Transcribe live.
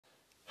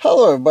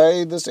Hello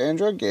everybody, this is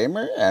Android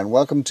Gamer, and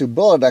welcome to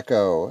Bullet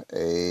Echo,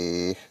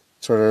 a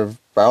sort of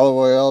battle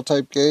royale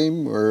type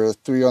game, or a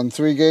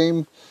 3-on-3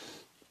 game.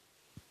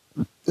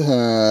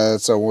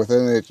 So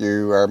within it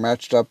you are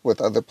matched up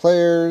with other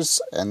players,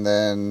 and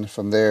then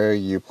from there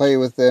you play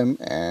with them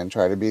and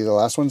try to be the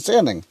last one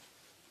standing.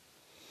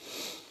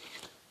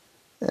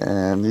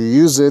 And you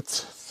use it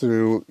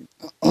through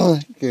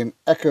getting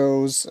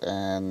echoes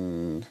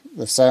and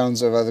the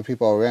sounds of other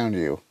people around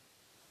you,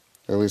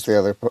 or at least the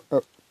other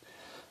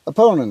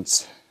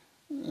opponents.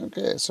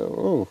 Okay,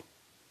 so,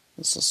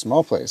 it's a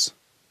small place.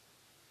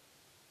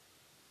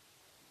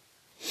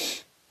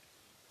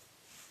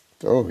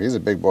 Oh, he's a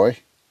big boy.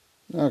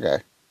 Okay.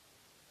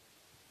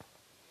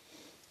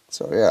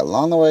 So, yeah,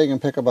 along the way you can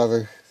pick up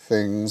other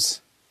things.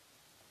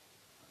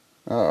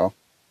 Uh-oh.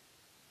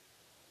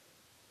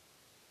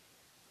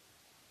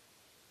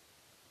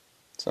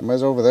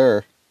 Somebody's over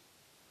there.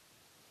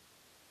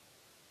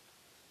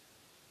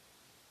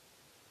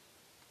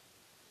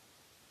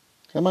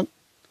 Come on.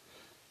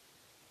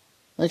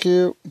 Thank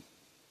you.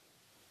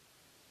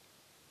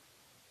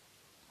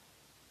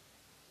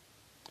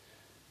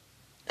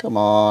 Come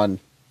on.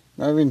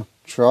 Not even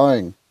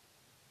trying.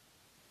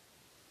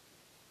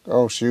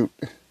 Oh, shoot.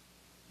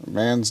 The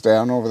man's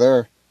down over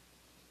there.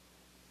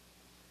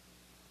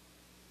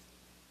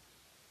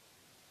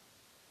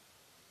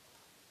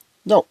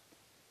 No.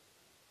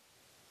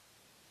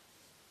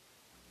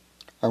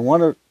 I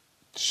want to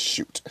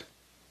shoot.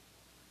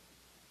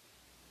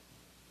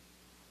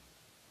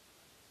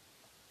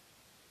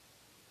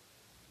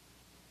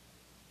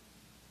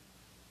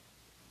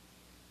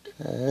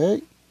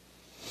 Okay.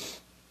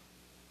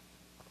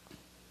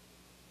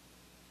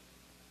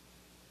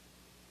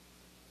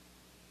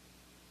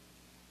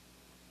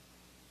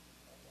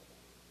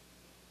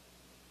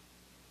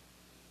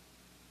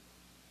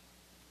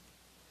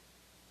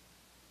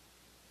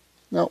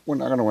 No, we're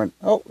not going to win.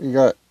 Oh, you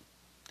got it.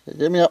 Okay,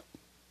 get me up.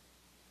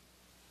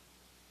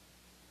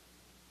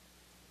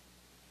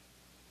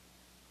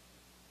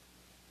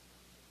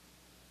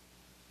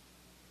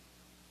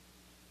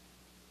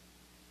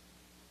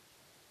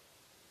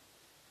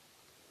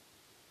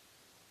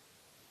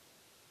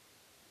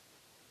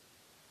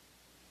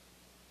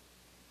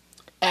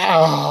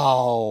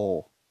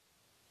 Ow!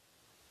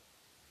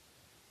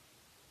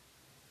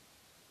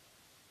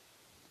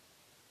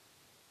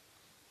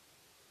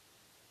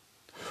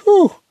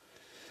 Whew!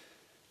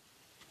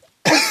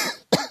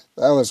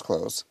 That was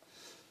close.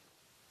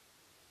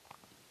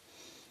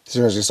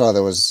 So as you saw,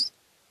 there's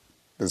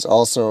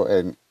also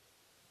an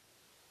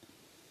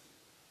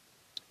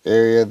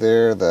area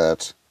there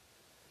that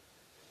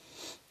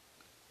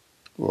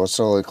will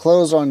slowly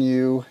close on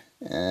you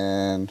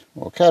and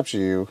will capture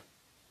you.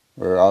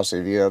 Or obviously,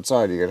 if you get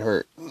outside, you get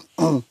hurt.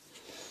 So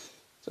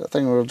I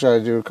think we'll try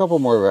to do a couple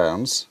more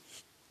rounds.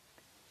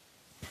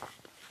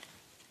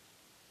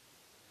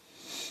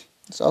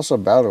 There's also a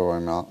battle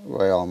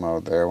royale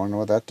mode there. I wonder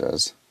what that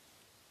does.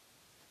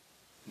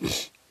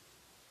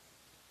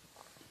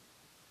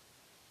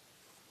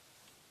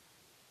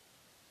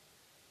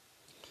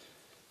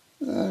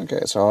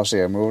 Okay, so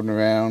obviously moving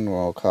around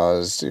will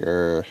cause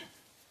your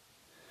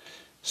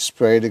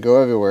spray to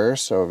go everywhere.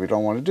 So if you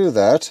don't want to do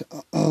that,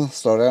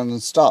 slow down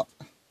and stop.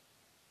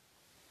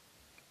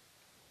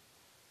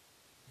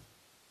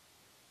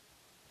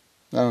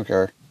 I don't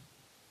care.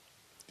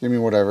 Give me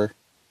whatever.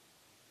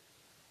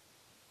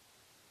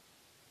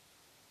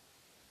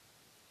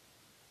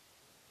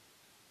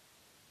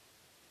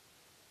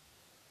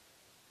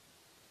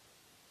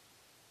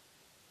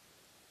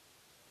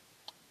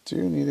 Do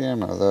need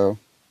ammo though.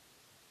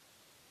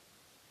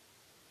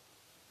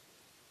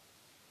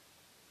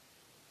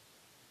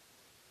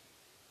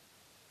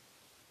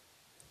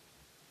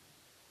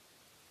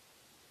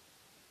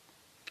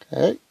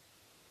 Okay.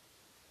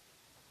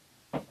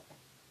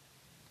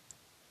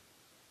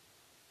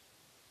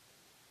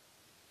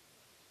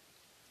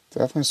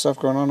 Definitely stuff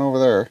going on over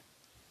there.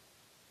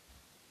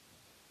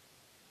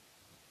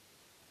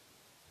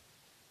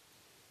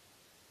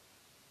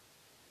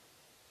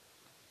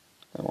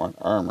 I want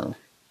armor.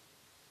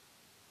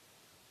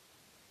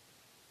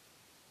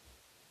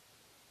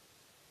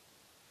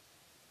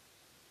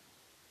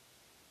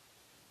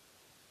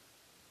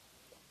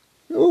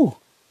 Ooh.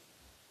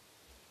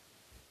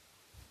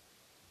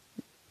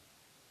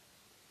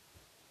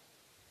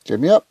 Get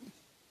me up.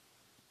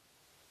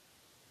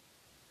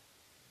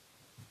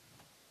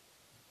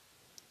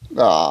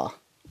 Ah.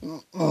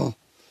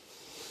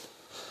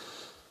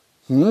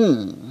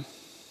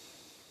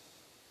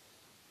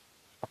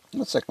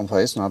 That's second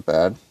place, not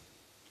bad.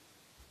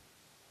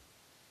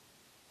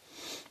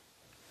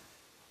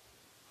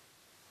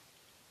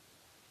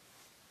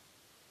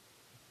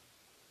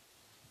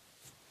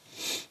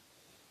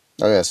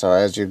 Okay, so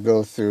as you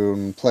go through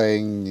and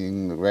playing, you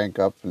can rank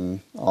up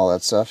and all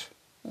that stuff.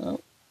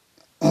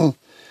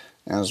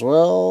 As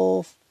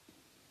well,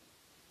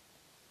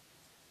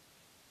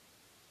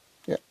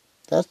 yeah,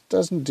 that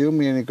doesn't do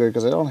me any good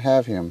because I don't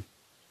have him.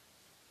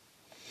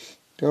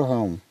 Go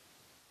home.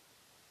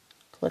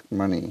 Collect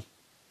money.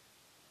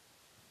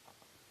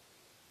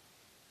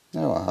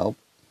 will help.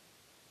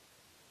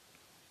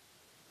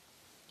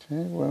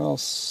 Okay, what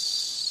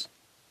else?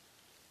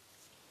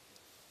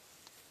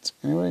 Does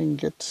anybody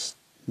get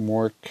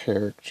more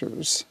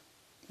characters?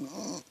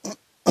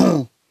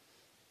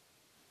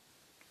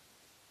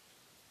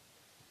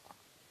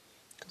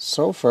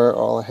 So far,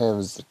 all I have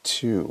is the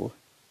 2.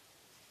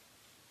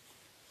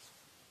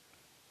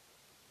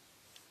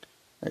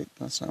 Wait,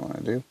 that's not what I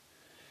do.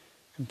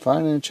 And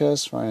find a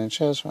chest, find a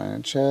chest, find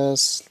a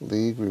chest.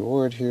 League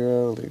reward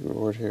hero, league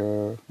reward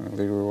hero,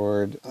 league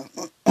reward.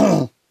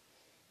 I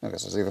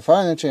guess it's either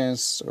find a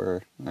chance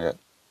or okay.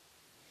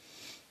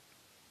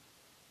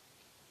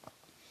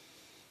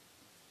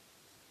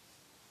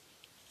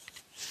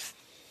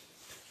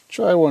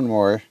 Try one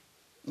more.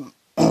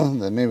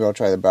 Then maybe I'll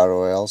try the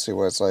battle royale, see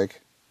what it's like.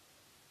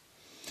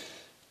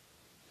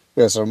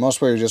 Yeah, so most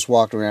players just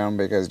walk around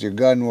because your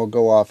gun will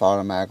go off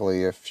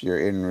automatically if you're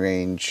in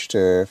range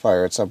to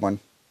fire at someone.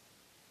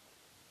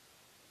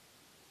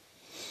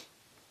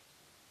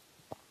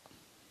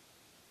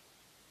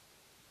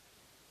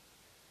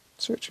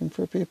 Searching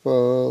for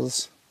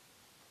peoples.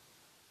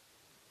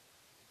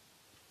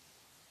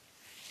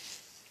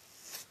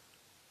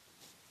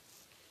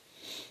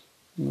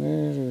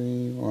 Where do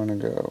we want to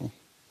go?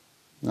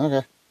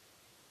 Okay.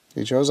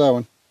 He chose that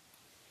one.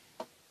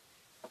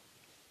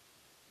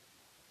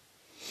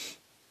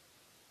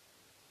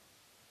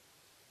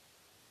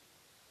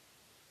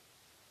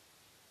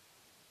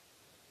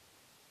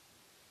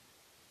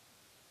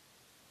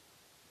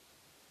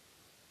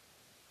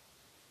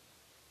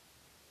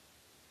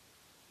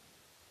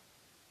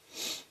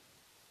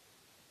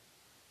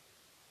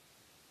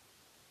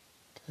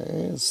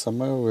 Okay, it's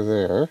somewhere over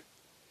there.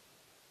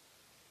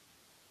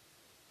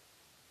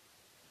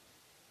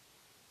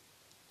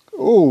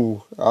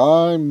 Ooh,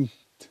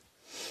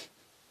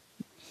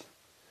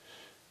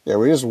 yeah,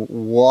 we just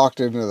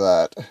walked into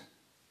that.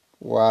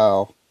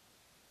 Wow.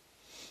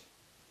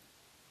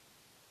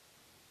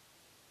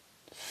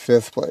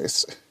 5th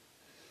place.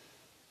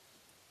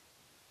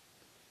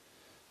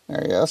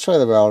 Alright, yeah, let's try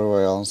the Battle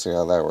Royale and see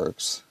how that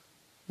works.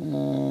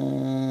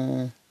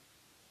 Because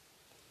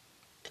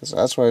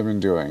that's what I've been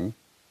doing.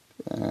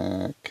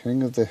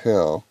 King of the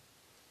Hill.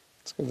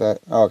 Let's give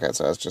that... Oh, okay,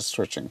 so that's just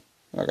switching.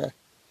 Okay.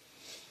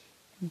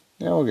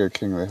 Yeah, we'll give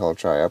King of the Hill a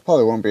try. I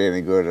probably won't be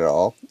any good at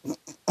all.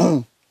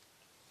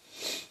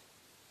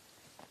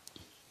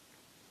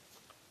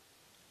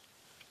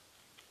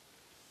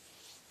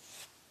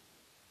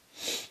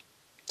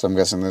 So I'm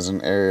guessing there's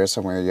an area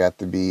somewhere you have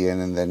to be in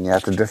and then you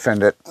have to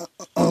defend it.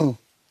 I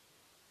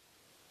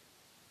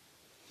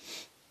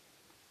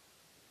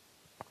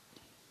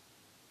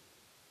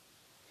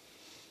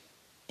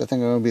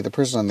think I'm going to be the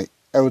person on the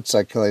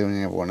outside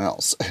killing everyone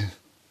else.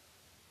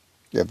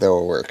 Yeah, that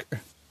will work.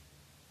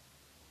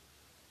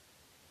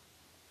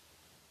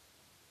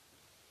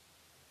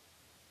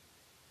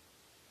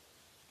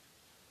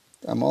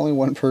 I'm only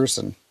one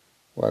person.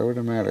 Why would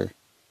it matter?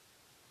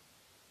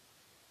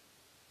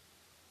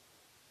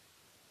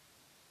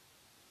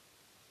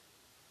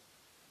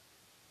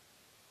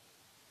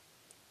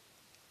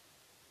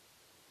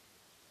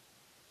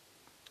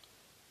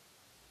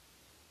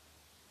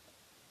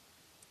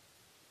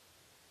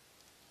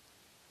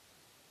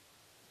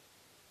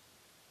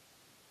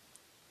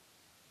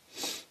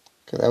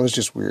 Okay, that was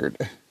just weird.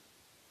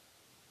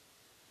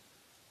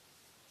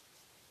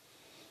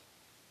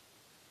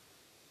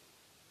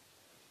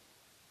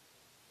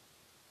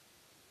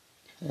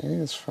 Okay,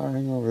 it's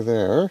firing over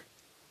there.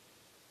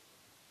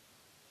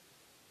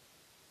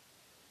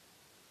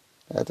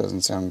 That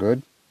doesn't sound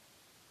good.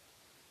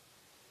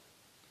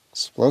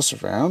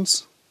 Explosive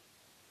rounds.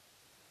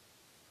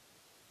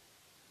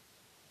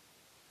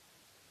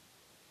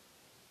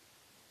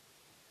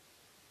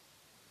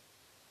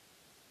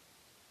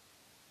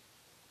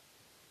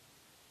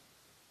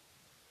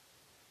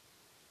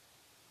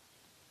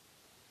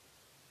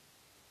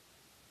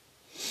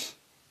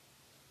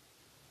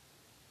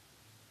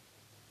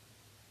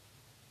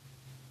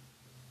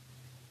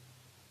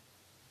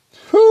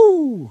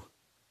 Whoo!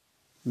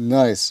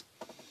 Nice.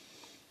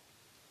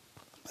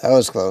 That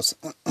was close.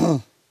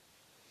 Okay.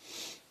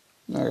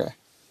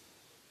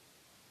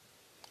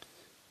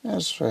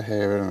 That's right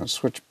here. I'm going to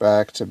switch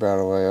back to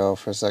Battle Royale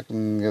for a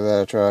second. Give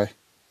that a try.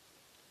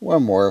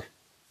 One more.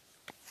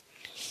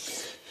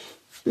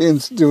 Being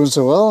doing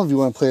so well, if you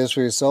want to play this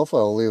for yourself,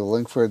 I'll leave a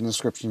link for it in the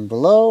description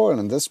below.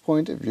 And at this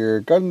point, if you're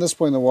gotten this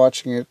point of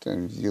watching it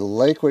and you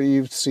like what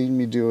you've seen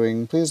me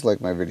doing, please like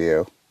my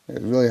video.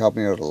 It really helped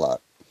me out a lot.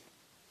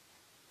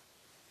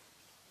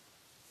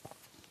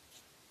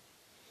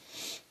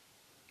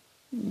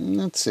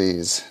 Let's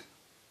see.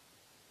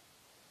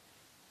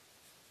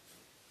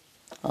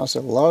 Also,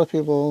 either a lot of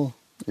people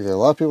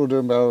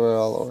doing Battle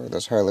Royale or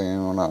there's hardly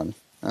anyone on.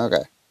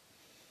 Okay.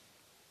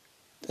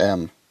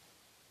 M.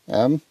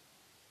 M.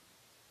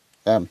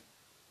 M.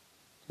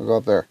 We'll go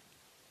up there.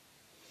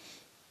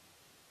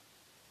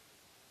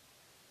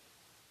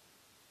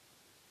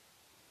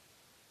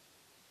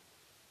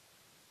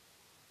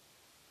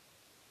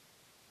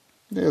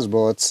 There's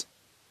bullets.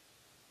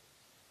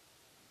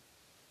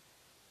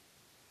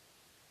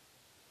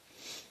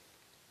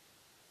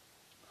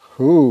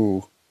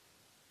 Ooh.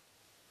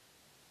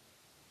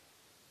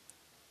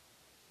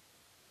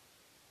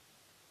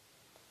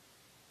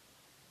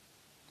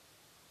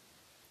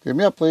 Give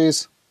me up,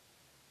 please.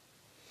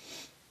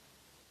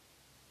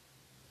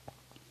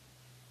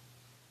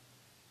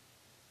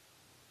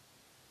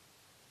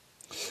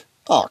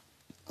 Oh.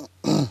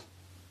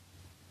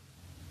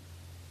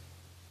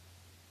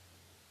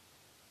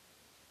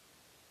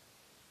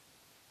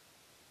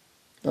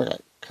 Okay,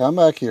 come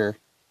back here.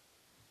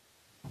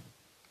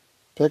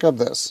 Pick up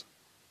this.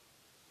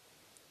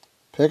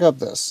 Pick up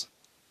this.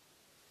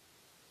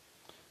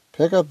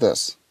 Pick up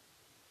this.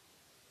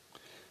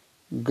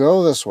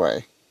 Go this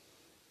way.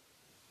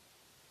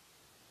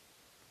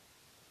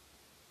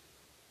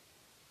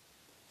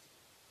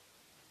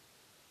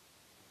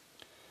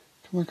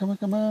 Come on, come on,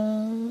 come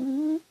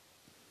on.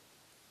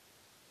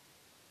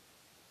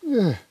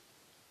 Ugh.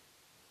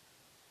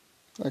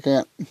 I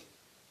can't.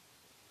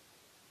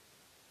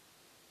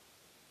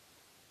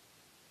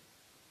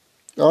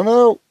 Oh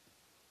no!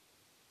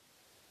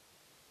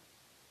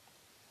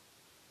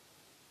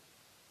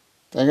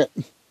 Dang it.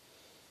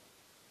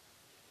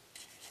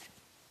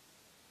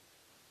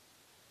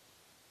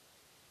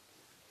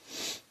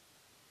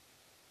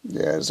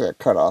 Yeah, I just got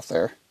cut off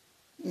there.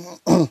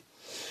 Oh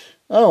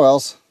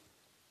well.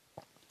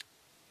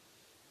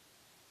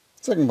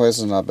 Second place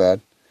is not bad.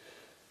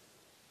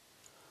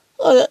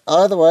 Okay,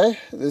 either way,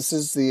 this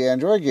is the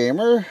Android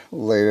Gamer.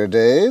 Later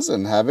days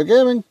and happy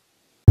gaming.